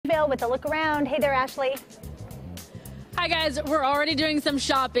sale with a look around. Hey there, Ashley. Hi guys, we're already doing some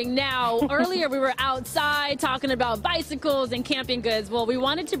shopping now. Earlier we were outside talking about bicycles and camping goods. Well, we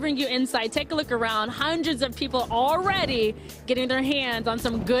wanted to bring you inside. Take a look around. Hundreds of people already getting their hands on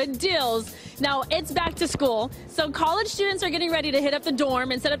some good deals. Now, it's back to school, so college students are getting ready to hit up the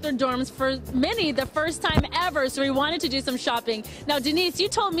dorm and set up their dorms for many the first time ever, so we wanted to do some shopping. Now, Denise, you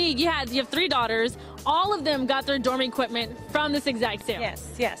told me you have 3 daughters. All of them got their dorm equipment from this exact sale.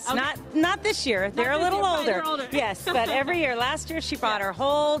 Yes. Okay. Not this year. They're a little older. They're older. Yes, but every year. Last year she bought her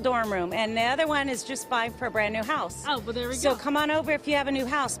whole dorm room, and the other one is just buying for a brand new house. Oh, well, there we go. So come on over if you have a new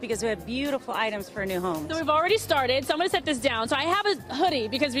house, because we have beautiful items for a new home. So we've already started, so I'm going to set this down. So I have a hoodie,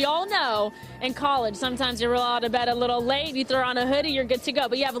 because we all know in college sometimes you roll out of bed a little late, you throw on a hoodie, you're good to go.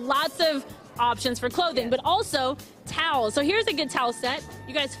 But you have lots of options for clothing, but also towels. So here's a good towel set.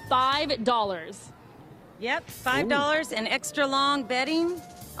 You guys, $5. Yep, $5 and extra long bedding.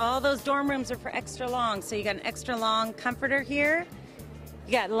 All those dorm rooms are for extra long. So you got an extra long comforter here.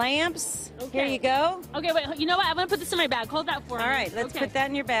 You got lamps. Okay. Here you go. Okay, wait, you know what? I'm going to put this in my bag. Hold that for me. All right, let's put that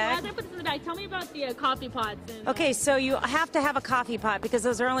in your So bag. as I put this in the bag, tell me about the coffee pots. And, Okay, so you have to have a coffee pot, because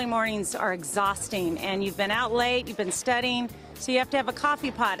those early mornings are exhausting, and you've been out late, you've been studying, so you have to have a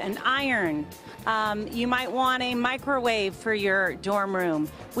coffee pot, an iron. You might want a microwave for your dorm room.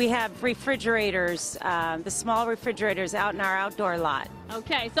 We have refrigerators, the small refrigerators out in our outdoor lot.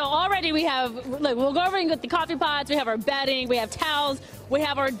 Okay, so already we have, look, we'll go over and get the coffee pots, we have our bedding, we have towels, we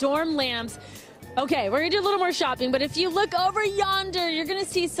have our dorm lamps. Okay, we're gonna do a little more shopping, but if you look over yonder, you're gonna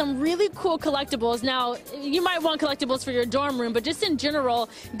see some really cool collectibles. Now, you might want collectibles for your dorm room, but just in general,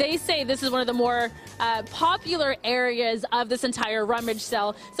 they say this is one of the more popular areas of this entire rummage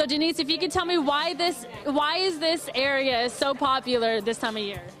sale. So Denise, if you could tell me why is this area so popular this time of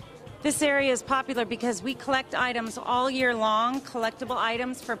year? This area is popular because we collect items all year long, collectible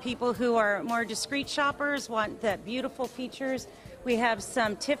items for people who are more discreet shoppers, want the beautiful features. We have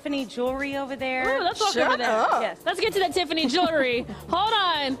some Tiffany jewelry over there. Ooh, let's walk over there. Yes. Let's get to that Tiffany jewelry. Hold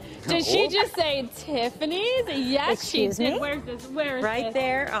on. Did she just say Tiffany's? Yes, Excuse she did. me? Where's this? Where is Right this?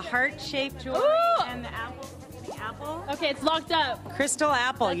 there, a heart-shaped jewelry. Ooh. And the apple. Okay, it's locked up. Crystal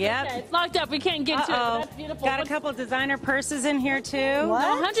apple, That's yep. okay. It's locked up. We can't get to it. But that's beautiful. Got a couple designer purses in here too.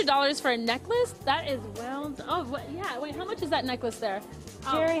 What? $100 for a necklace? That is well. Oh, what, yeah. Wait, how much is that necklace there?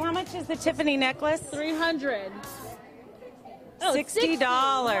 Jerry, how much is the Tiffany necklace? $300. Oh, $60.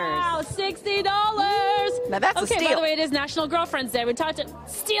 Wow, $60. Now that's a okay, steal. by the way, it is National Girlfriend's Day. We talked to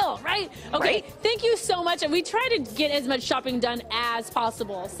steal, right? Okay, Right. Thank you so much. And we try to get as much shopping done as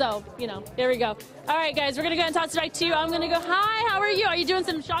possible. So, there we go. All right, guys, we're going to go and toss it back to you. I'm going to go, hi, how are you? Are you doing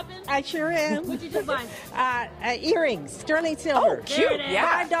some shopping? I sure am. What'd you just buy? Earrings, sterling silver. Oh, cute. There it is.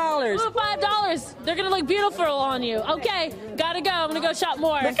 Yeah. $5. Ooh, $5. They're going to look beautiful on you. Okay, gotta go. I'm going to go shop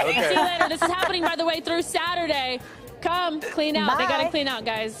more. See you later. This is happening, by the way, through Saturday. Come, clean out. They got to Bye. clean out,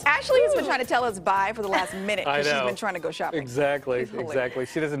 guys. Ashley has been trying to tell us bye for the last minute I because she's know. been trying to go shopping. Exactly, She's hilarious. exactly.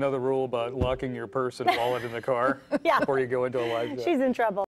 She doesn't know the rule about locking your purse and wallet in the car Yeah. before you go into a live show. She's in trouble.